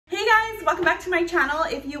welcome back to my channel.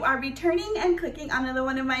 If you are returning and clicking on another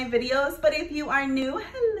one of my videos, but if you are new,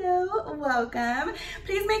 hello, welcome.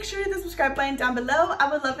 Please make sure to hit the subscribe button down below.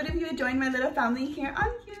 I would love it if you would join my little family here on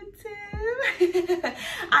YouTube.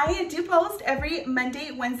 I do post every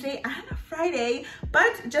Monday, Wednesday, and Friday,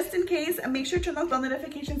 but just in case, make sure to turn those bell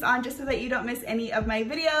notifications on just so that you don't miss any of my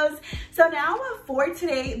videos. So now for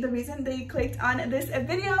today, the reason they clicked on this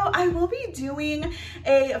video, I will be doing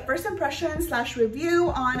a first impression /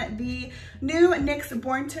 review on the new NYX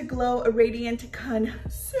Born to Glow Radiant Concealer.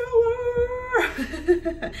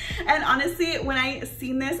 And honestly, when I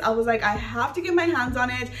seen this, I was like, I have to get my hands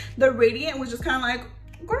on it. The Radiant was just kind of like,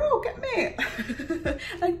 girl, get me.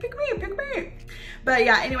 Like, pick me. But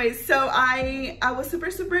yeah, anyways, so I was super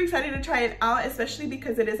excited to try it out, especially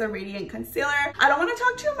because it is a radiant concealer. I don't want to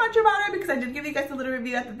talk too much about it because I did give you guys a little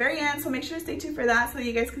review at the very end, so make sure to stay tuned for that so that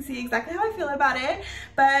you guys can see exactly how I feel about it.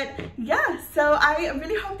 But yeah, so I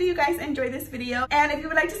really hope that you guys enjoy this video, and if you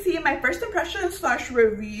would like to see my first impression /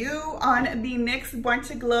 review on the NYX Born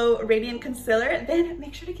to Glow Radiant Concealer, then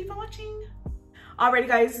make sure to keep on watching. Alrighty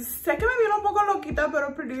guys, sé que me vieron un poco loquita,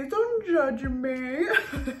 pero please don't judge me.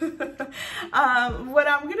 What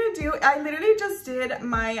I'm gonna do, I literally just did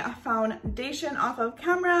my foundation off of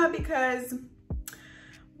camera because,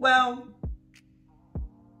 well,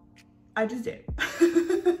 I just did.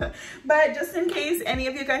 But just in case any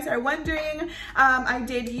of you guys are wondering, I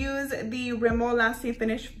did use the RIMMEL Lasting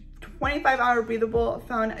Finish 25-hour breathable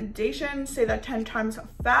foundation. Say that 10 times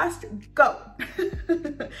fast, go.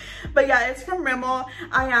 But yeah, it's from RIMMEL.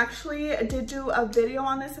 I actually did do a video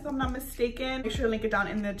on this if I'm not mistaken. Make sure to link it down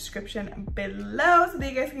in the description below so that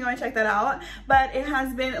you guys can go and check that out. But it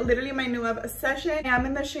has been literally my new obsession. I'm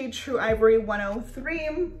in the shade True Ivory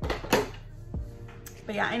 103.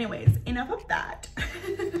 But yeah, anyways, enough of that.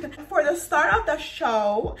 For the start of the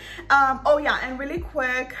show, oh yeah, and really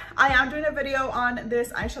quick, I am doing a video on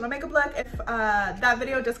this eyeshadow makeup look. If that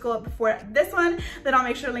video does go up before this one, then I'll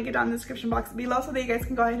make sure to link it down in the description box below so that you guys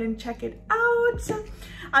can go ahead and check it out.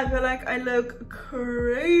 I feel like I look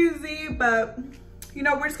crazy, but you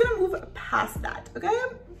know, we're just gonna move past that, okay?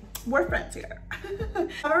 We're friends here.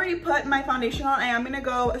 I've already put my foundation on. I am gonna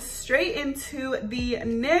go straight into the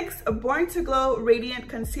NYX Born to Glow Radiant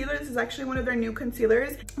Concealer. This is actually one of their new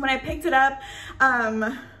concealers. When I picked it up,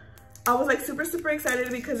 I was like super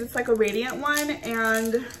excited because it's like a radiant one,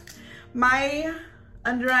 and my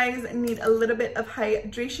under eyes need a little bit of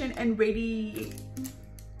hydration and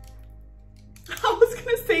I was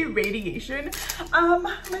gonna say radiation.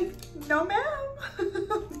 Like, no ma'am.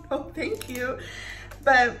 No, thank you.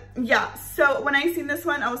 But yeah, so when I seen this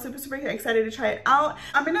one, I was super excited to try it out.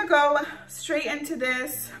 I'm gonna go straight into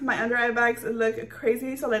this. My under eye bags look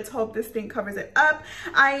crazy, so let's hope this thing covers it up.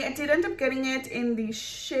 I did end up getting it in the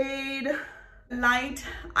shade Light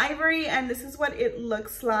Ivory, and this is what it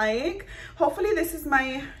looks like. Hopefully this is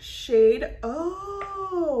my shade.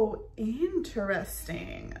 Oh,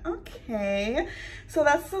 interesting. Okay, so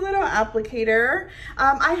that's the little applicator.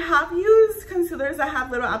 I have used concealers that have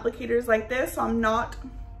little applicators like this, so I'm not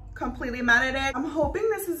completely mad at it. I'm hoping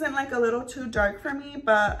this isn't like a little too dark for me,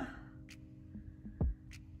 but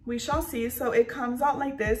we shall see. So it comes out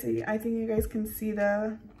like this. I think you guys can see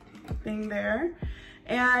the thing there.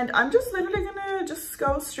 And I'm just literally gonna just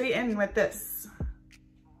go straight in with this.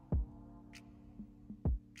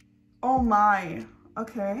 Oh my,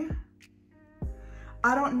 okay.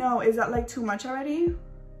 I don't know, is that like too much already?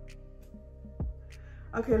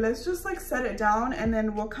 Okay, let's just like set it down and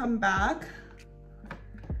then we'll come back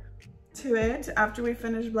to it after we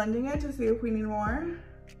finish blending it to see if we need more.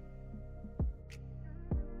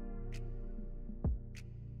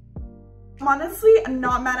 I'm honestly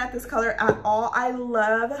not mad at this color at all. I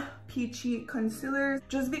love peachy concealers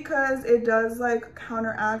just because it does like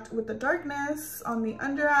counteract with the darkness on the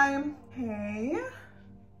under eye. Okay.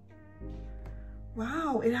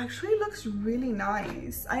 Wow, it actually looks really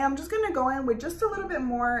nice. I am just gonna go in with just a little bit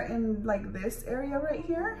more in like this area right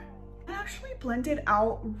here. It actually blended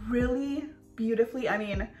out really beautifully. I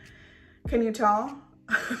mean, can you tell?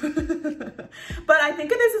 But I think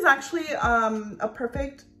this is actually a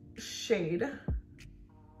perfect shade.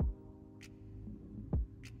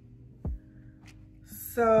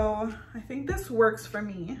 So I think this works for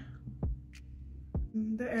me.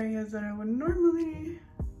 The areas that I would normally.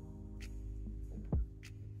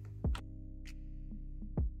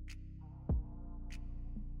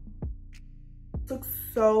 It looks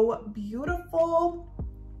so beautiful.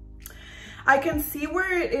 I can see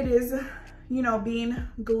where it is, you know, being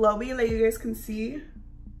glowy, like you guys can see.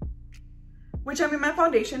 Which, I mean, my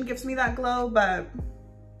foundation gives me that glow, but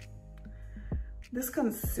this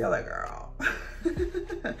concealer, girl.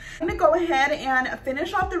 I'm gonna go ahead and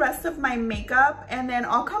finish off the rest of my makeup, and then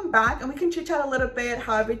I'll come back and we can chit chat a little bit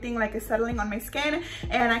how everything like is settling on my skin,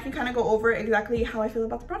 and I can kind of go over exactly how I feel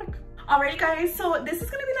about the product. Alrighty guys, so this is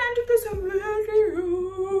gonna be the end of this video.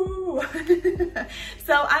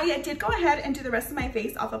 So I did go ahead and do the rest of my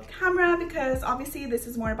face off of camera because obviously this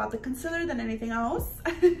is more about the concealer than anything else.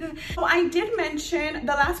 So I did mention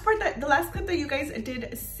the last clip that you guys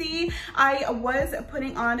did see, I was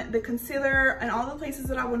putting on the concealer and all the places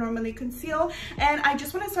that I would normally conceal, and I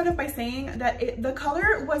just want to start off by saying that the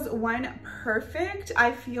color was perfect.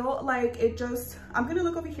 I feel like it just, I'm gonna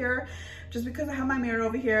look over here just because I have my mirror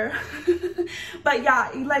over here. But yeah,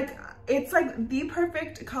 like it's like the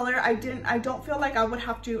perfect color. I don't feel like I would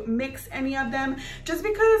have to mix any of them, just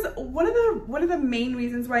because one of the main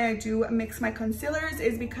reasons why I do mix my concealers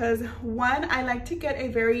is because, one, I like to get a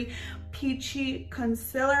very peachy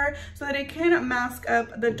concealer so that it can mask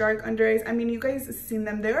up the dark under eyes. I mean, you guys have seen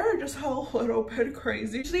them, they're just a little bit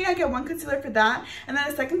crazy. Usually I get one concealer for that, and then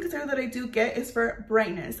the second concealer that I do get is for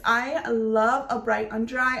brightness. I love a bright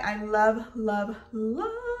under eye. I love,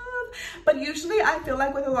 but usually I feel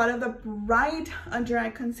like with a lot of the bright under eye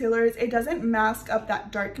concealers, it doesn't mask up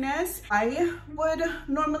that darkness I would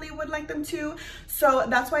normally like them to. So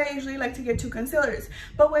that's why I usually like to get two concealers.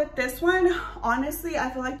 But with this one, honestly,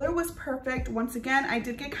 I feel like it was perfect. Once again, I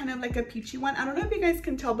did get kind of like a peachy one. I don't know if you guys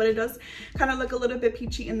can tell, but it does kind of look a little bit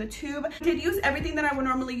peachy in the tube. I did use everything that I would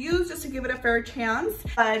normally use just to give it a fair chance.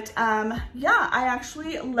 But yeah, I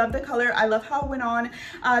actually love the color. I love how it went on.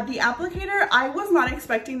 The applicator, I was not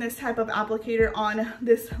expecting this type of applicator on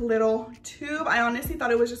this little tube. I honestly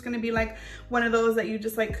thought it was just going to be like one of those that you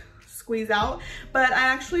just like squeeze out, but I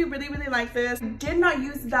actually really like this. Did not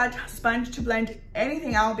use that sponge to blend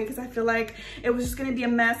anything out because I feel like it was just going to be a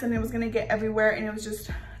mess and it was going to get everywhere and it was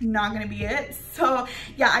just not going to be it. So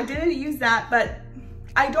yeah, I didn't use that, but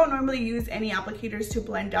I don't normally use any applicators to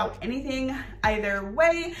blend out anything either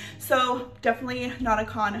way, so definitely not a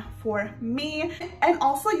con for me. And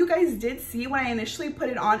also, you guys did see when I initially put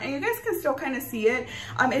it on, and you guys can still kind of see it,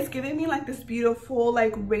 it's giving me like this beautiful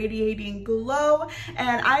like radiating glow,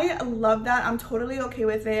 and I love that. I'm totally okay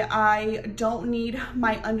with it. I don't need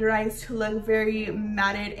my under eyes to look very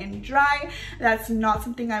matted and dry. That's not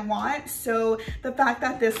something I want. So the fact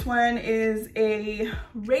that this one is a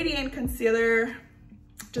radiant concealer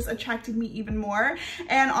just attracted me even more.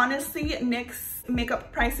 And honestly, NYX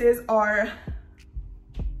makeup prices are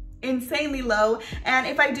insanely low, and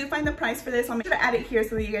if I do find the price for this, I'll make sure to add it here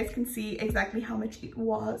so that you guys can see exactly how much it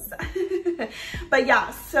was. But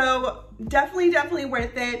yeah, so definitely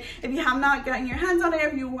worth it. If you have not gotten your hands on it,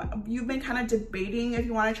 if you've been kind of debating if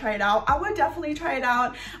you want to try it out, I would definitely try it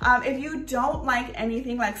out. If you don't like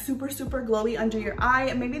anything like super glowy under your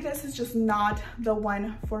eye, maybe this is just not the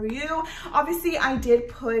one for you. Obviously, I did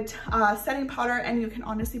put setting powder, and you can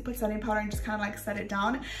honestly put setting powder and just kind of like set it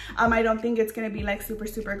down. I don't think it's gonna be like super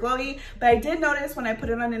glowy, but I did notice when I put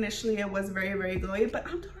it on initially it was very glowy, but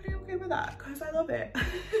I'm totally okay with that because I love it.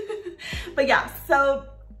 But yeah, so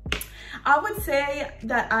I would say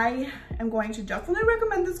that I am going to definitely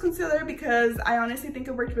recommend this concealer because I honestly think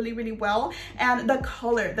it worked really well. And the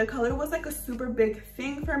color was like a super big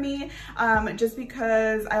thing for me, just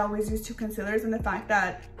because I always use two concealers, and the fact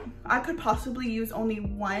that I could possibly use only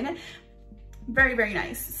one, very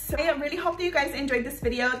nice. So I really hope that you guys enjoyed this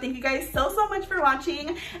video. Thank you guys so much for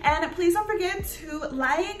watching, and please don't forget to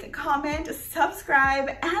like, comment,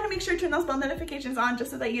 subscribe, and make sure to turn those bell notifications on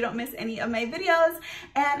just so that you don't miss any of my videos.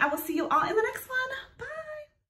 And I will see you all in the next one.